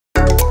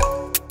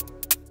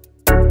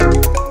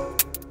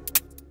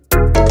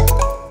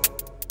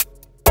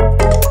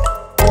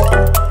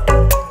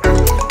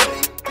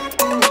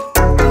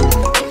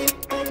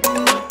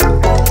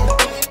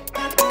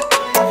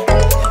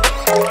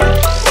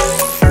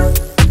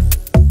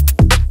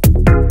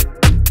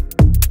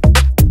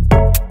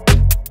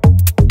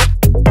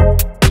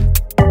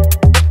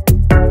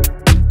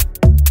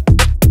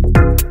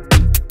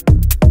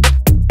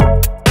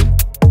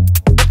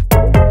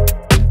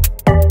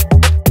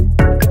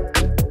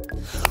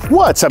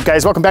What's up,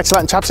 guys? Welcome back to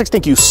Latin Chopsticks.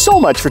 Thank you so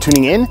much for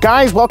tuning in.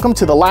 Guys, welcome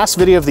to the last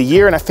video of the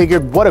year, and I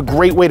figured what a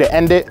great way to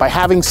end it by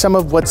having some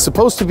of what's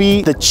supposed to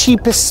be the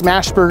cheapest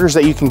smash burgers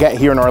that you can get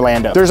here in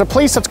Orlando. There's a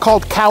place that's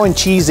called Cow and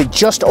Cheese. They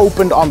just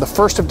opened on the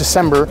 1st of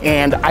December,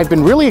 and I've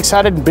been really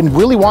excited and been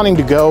really wanting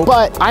to go,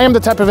 but I am the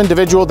type of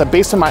individual that,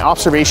 based on my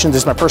observations,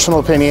 is my personal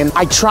opinion,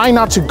 I try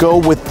not to go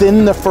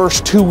within the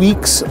first 2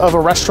 weeks of a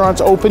restaurant's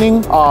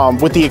opening,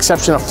 with the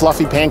exception of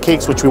Fluffy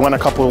Pancakes, which we went a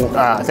couple,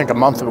 I think a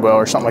month ago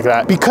or something like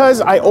that,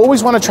 because I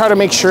always want to try to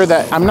make sure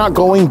that I'm not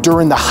going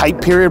during the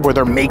hype period where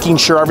they're making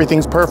sure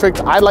everything's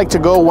perfect. I like to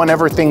go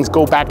whenever things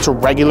go back to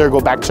regular,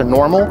 go back to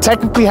normal.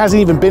 Technically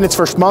hasn't even been its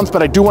first month,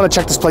 but I do want to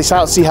check this place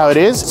out, see how it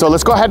is. So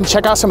let's go ahead and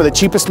check out some of the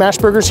cheapest smash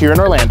burgers here in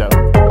Orlando.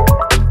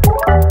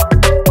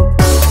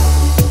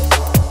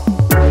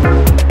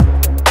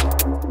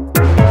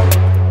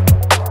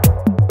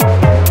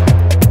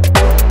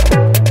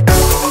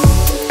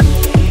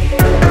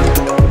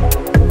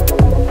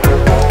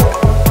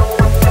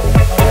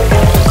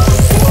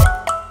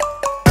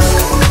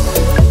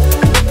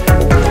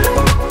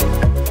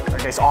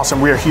 Awesome,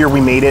 we are here,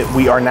 we made it.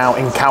 We are now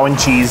in Cow and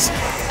Cheese.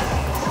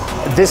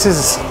 This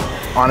is,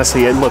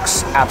 honestly, it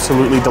looks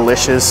absolutely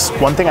delicious.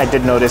 One thing I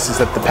did notice is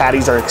that the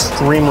patties are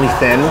extremely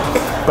thin,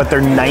 but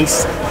they're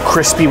nice,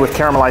 crispy with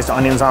caramelized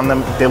onions on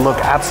them. They look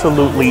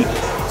absolutely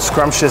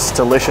scrumptious,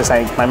 delicious.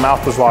 My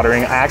mouth was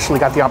watering. I actually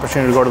got the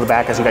opportunity to go to the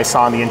back, as you guys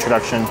saw in the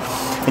introduction,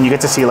 and you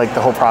get to see like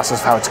the whole process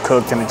of how it's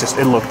cooked, and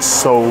it looked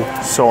so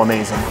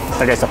amazing.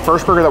 Now guys, the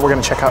first burger that we're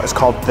gonna check out is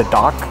called the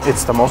Doc.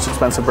 It's the most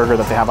expensive burger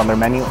that they have on their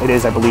menu. It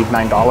is, I believe,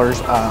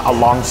 $9,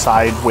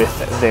 alongside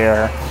with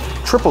their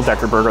triple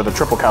decker burger, the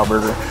triple cow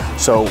burger.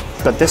 So,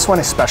 but this one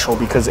is special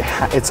because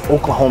it's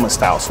Oklahoma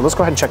style. So let's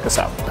go ahead and check this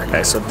out.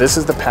 Okay, so this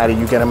is the patty.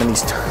 You get them in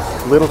these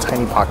little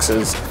tiny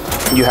boxes.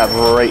 You have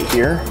right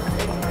here,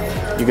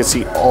 you can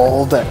see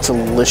all that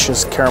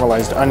delicious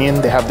caramelized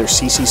onion. They have their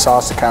CC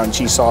sauce, the cow and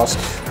cheese sauce,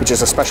 which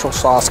is a special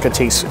sauce,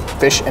 contains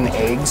fish and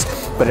eggs,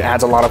 but it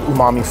adds a lot of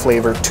umami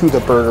flavor to the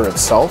burger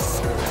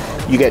itself.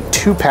 You get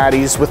 2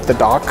 patties with the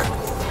Doc,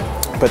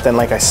 but then,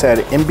 like I said,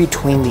 in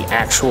between the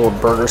actual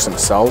burgers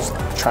themselves,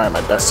 I'm trying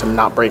my best to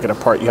not break it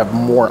apart. You have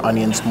more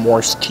onions,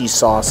 more cheese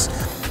sauce.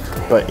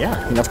 But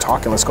yeah, enough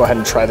talking. Let's go ahead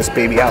and try this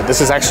baby out.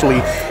 This is actually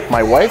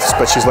my wife's,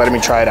 but she's letting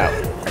me try it out.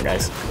 All right,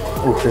 guys.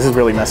 Ooh, this is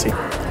really messy.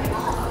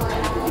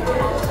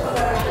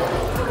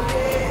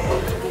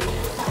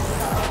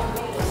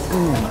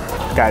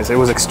 Guys, it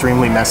was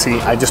extremely messy.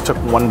 I just took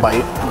one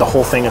bite. The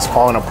whole thing is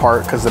falling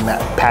apart because the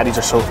patties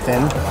are so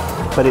thin.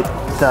 But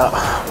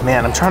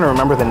man, I'm trying to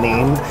remember the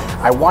name.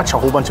 I watch a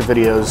whole bunch of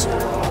videos,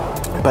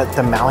 but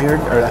the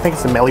Maillard, or I think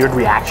it's the Maillard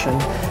reaction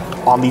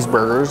on these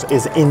burgers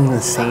is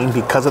insane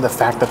because of the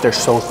fact that they're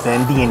so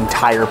thin. The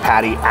entire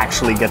patty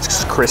actually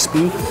gets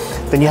crispy.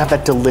 Then you have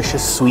that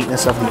delicious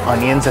sweetness of the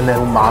onions and the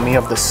umami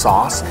of the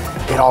sauce.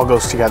 It all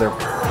goes together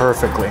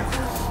perfectly.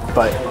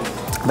 But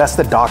that's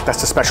the Doc,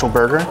 that's the special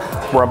burger.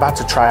 We're about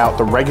to try out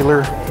the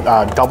regular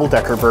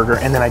double-decker burger,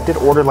 and then I did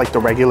order like the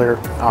regular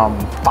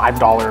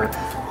 $5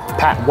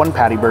 one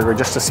patty burger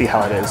just to see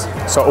how it is.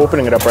 So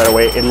opening it up right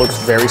away, it looks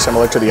very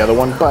similar to the other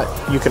one, but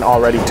you can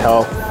already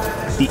tell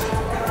the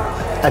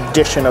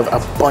addition of a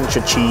bunch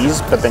of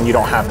cheese, but then you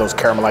don't have those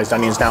caramelized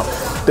onions. Now,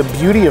 the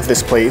beauty of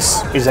this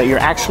place is that you're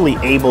actually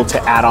able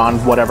to add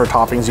on whatever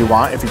toppings you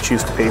want if you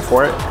choose to pay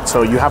for it.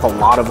 So you have a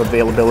lot of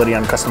availability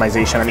on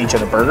customization on each of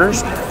the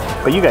burgers.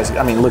 But you guys,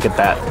 I mean, look at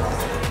that.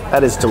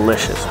 That is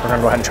delicious. We're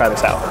gonna go ahead and try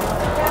this out.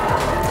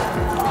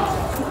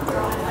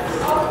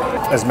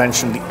 As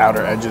mentioned, the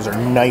outer edges are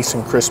nice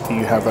and crispy.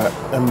 You have an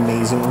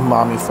amazing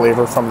umami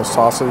flavor from the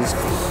sauces.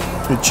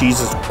 The cheese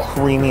is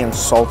creamy and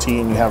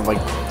salty, and you have like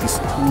these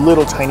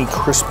little tiny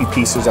crispy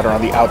pieces that are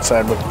on the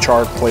outside with the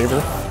charred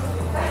flavor.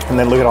 And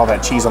then look at all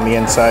that cheese on the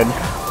inside.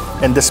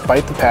 And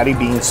despite the patty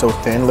being so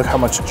thin, look how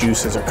much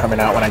juices are coming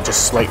out when I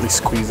just slightly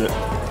squeeze it.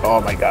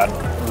 Oh my God,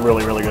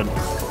 really, really good.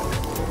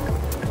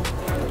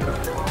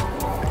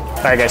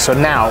 All right, guys, so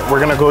now we're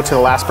gonna go to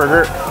the last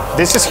burger.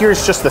 This here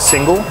is just the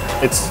single.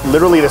 It's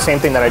literally the same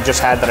thing that I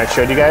just had that I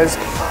showed you guys.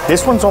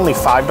 This one's only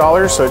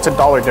 $5, so it's a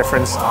 $1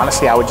 difference.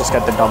 Honestly, I would just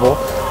get the double.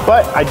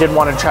 But I did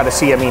want to try to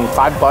see, I mean,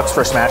 $5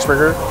 for a smash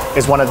burger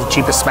is one of the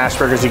cheapest smash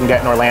burgers you can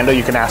get in Orlando.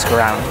 You can ask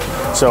around.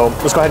 So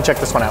let's go ahead and check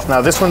this one out. Now,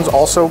 this one's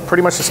also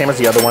pretty much the same as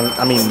the other one.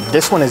 I mean,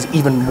 this one is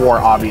even more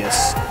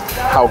obvious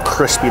how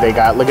crispy they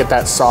got. Look at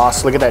that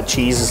sauce. Look at that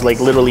cheese. It's like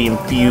literally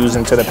infused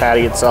into the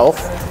patty itself.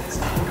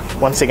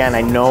 Once again,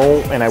 I know,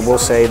 and I will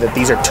say that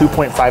these are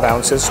 2.5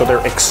 ounces, so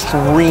they're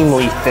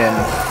extremely thin.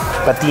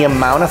 But the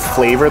amount of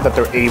flavor that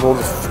they're able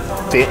to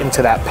fit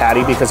into that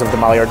patty because of the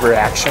Maillard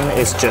reaction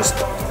is just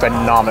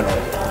phenomenal.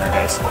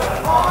 Guys.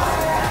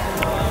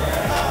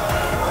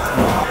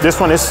 This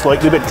one is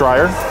slightly bit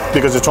drier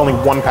because it's only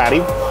 1 patty,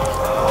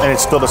 and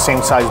it's still the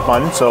same size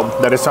bun, so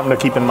that is something to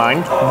keep in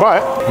mind.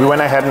 But we went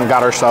ahead and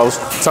got ourselves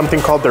something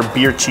called their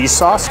beer cheese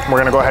sauce. We're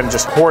gonna go ahead and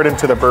just pour it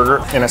into the burger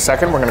in a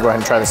second. We're gonna go ahead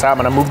and try this out. I'm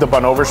gonna move the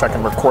bun over so I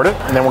can record it,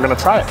 and then we're gonna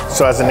try it.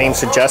 So as the name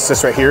suggests,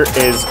 this right here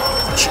is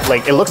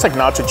like, it looks like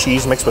nacho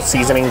cheese mixed with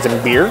seasonings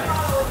and beer.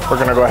 We're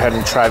gonna go ahead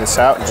and try this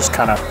out and just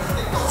kind of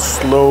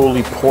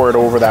slowly pour it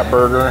over that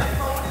burger.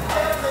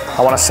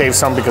 I wanna save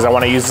some because I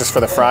wanna use this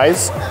for the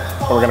fries.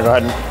 And we're gonna go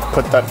ahead and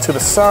put that to the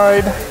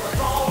side.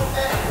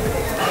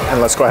 And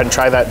let's go ahead and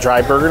try that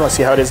dry burger and let's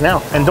see how it is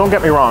now. And don't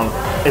get me wrong,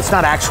 it's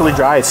not actually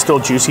dry, it's still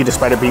juicy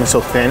despite it being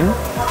so thin,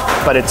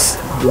 but it's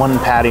one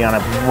patty on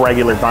a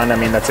regular bun. I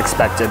mean, that's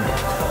expected.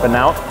 But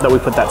now that we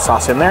put that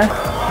sauce in there,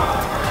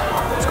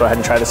 let's go ahead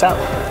and try this out.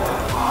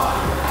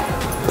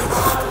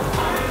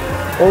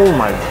 Oh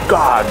my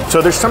God.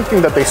 So there's something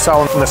that they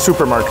sell in the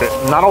supermarket.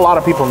 Not a lot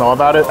of people know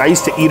about it. I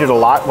used to eat it a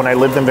lot when I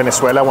lived in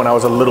Venezuela when I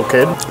was a little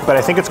kid, but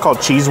I think it's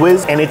called Cheese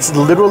Whiz. And it's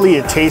literally,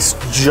 it tastes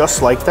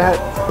just like that,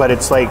 but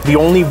it's like the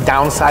only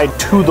downside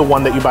to the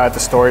one that you buy at the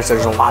store is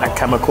there's a lot of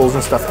chemicals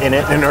and stuff in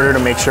it in order to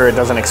make sure it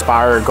doesn't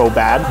expire or go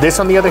bad. This,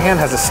 on the other hand,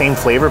 has the same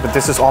flavor, but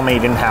this is all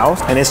made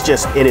in-house, and it's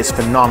just, it is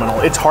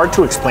phenomenal. It's hard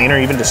to explain or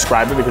even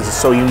describe it because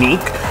it's so unique,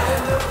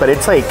 but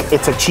it's like,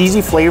 it's a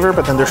cheesy flavor,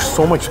 but then there's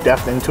so much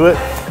depth into it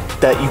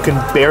that you can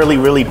barely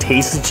really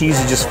taste the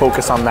cheese. You just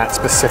focus on that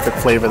specific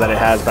flavor that it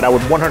has. But I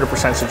would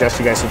 100% suggest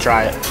you guys to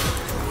try it.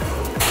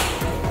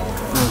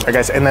 All right,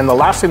 guys, and then the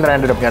last thing that I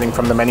ended up getting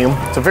from the menu,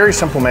 it's a very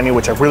simple menu,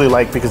 which I really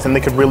like because then they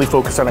could really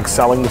focus on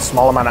excelling the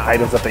small amount of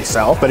items that they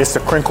sell, but it's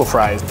the crinkle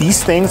fries.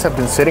 These things have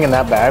been sitting in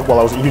that bag while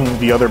I was eating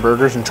the other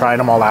burgers and trying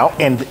them all out,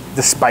 and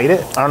despite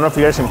it, I don't know if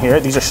you guys can hear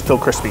it, these are still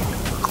crispy.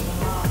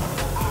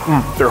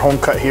 They're home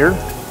cut here.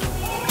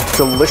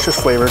 Delicious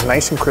flavors,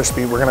 nice and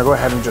crispy. We're gonna go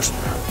ahead and just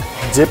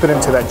dip it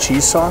into that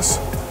cheese sauce,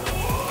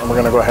 and we're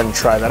gonna go ahead and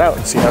try that out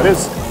and see how it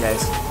is,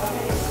 guys.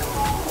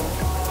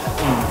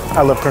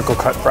 I love crinkle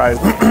cut fries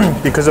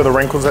because of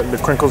the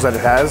crinkles that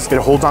it has. It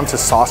holds on to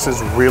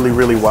sauces really,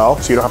 really well,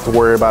 so you don't have to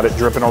worry about it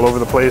dripping all over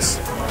the place.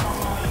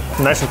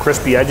 Nice and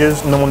crispy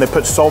edges, and then when they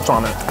put salt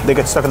on it, they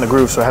get stuck in the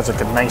groove, so it has like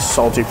a nice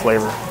salty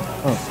flavor.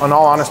 In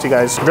all honesty,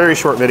 guys, very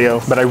short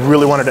video, but I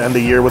really wanted to end the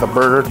year with a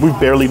burger. We've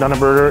barely done a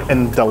burger,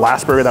 and the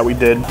last burger that we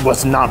did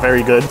was not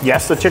very good.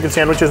 Yes, the chicken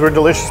sandwiches were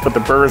delicious, but the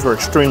burgers were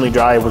extremely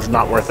dry. It was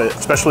not worth it,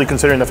 especially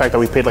considering the fact that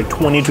we paid like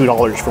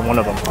 $22 for one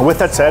of them. With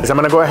that said, I'm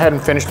gonna go ahead and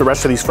finish the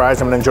rest of these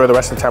fries. I'm gonna enjoy the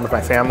rest of the time with my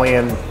family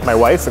and my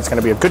wife. It's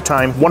gonna be a good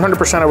time.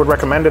 100% I would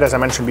recommend it. As I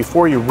mentioned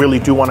before, you really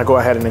do wanna go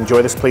ahead and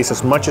enjoy this place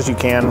as much as you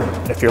can.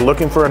 If you're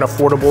looking for an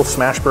affordable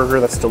smash burger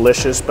that's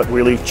delicious, but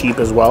really cheap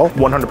as well,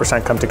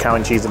 100% come to Cow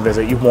and Cheese and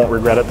visit. You won't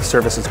regret it. The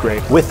service is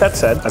great. With that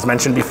said, as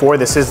mentioned before,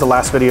 this is the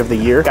last video of the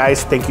year.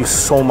 Guys, thank you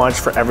so much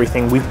for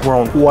everything. We've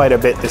grown quite a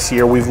bit this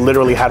year. We've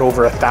literally had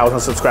over 1,000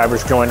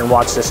 subscribers join and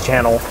watch this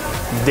channel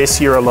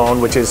this year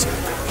alone, which is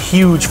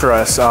huge for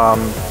us.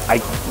 I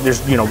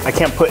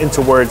can't put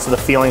into words the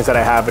feelings that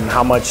I have and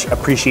how much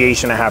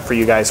appreciation I have for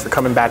you guys for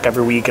coming back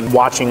every week and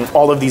watching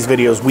all of these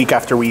videos week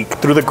after week,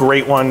 through the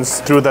great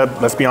ones, through the,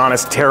 let's be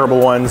honest, terrible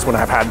ones when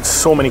I've had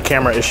so many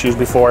camera issues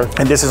before.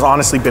 And this has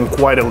honestly been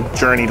quite a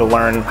journey to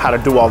learn how to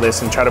do all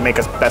this and try to make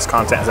as best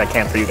content as I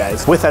can for you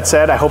guys. With that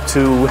said, I hope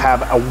to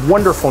have a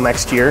wonderful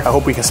next year. I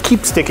hope we can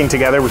keep sticking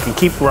together, we can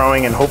keep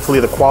growing, and hopefully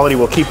the quality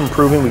will keep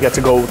improving. We get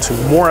to go to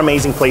more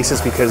amazing places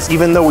because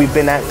even though we've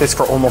been at this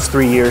for almost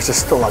 3 years, there's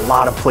still a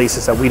lot of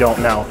places that we don't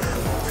know.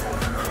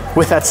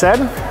 With that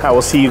said, I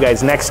will see you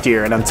guys next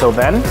year, and until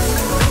then,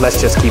 let's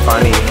just keep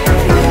on eating.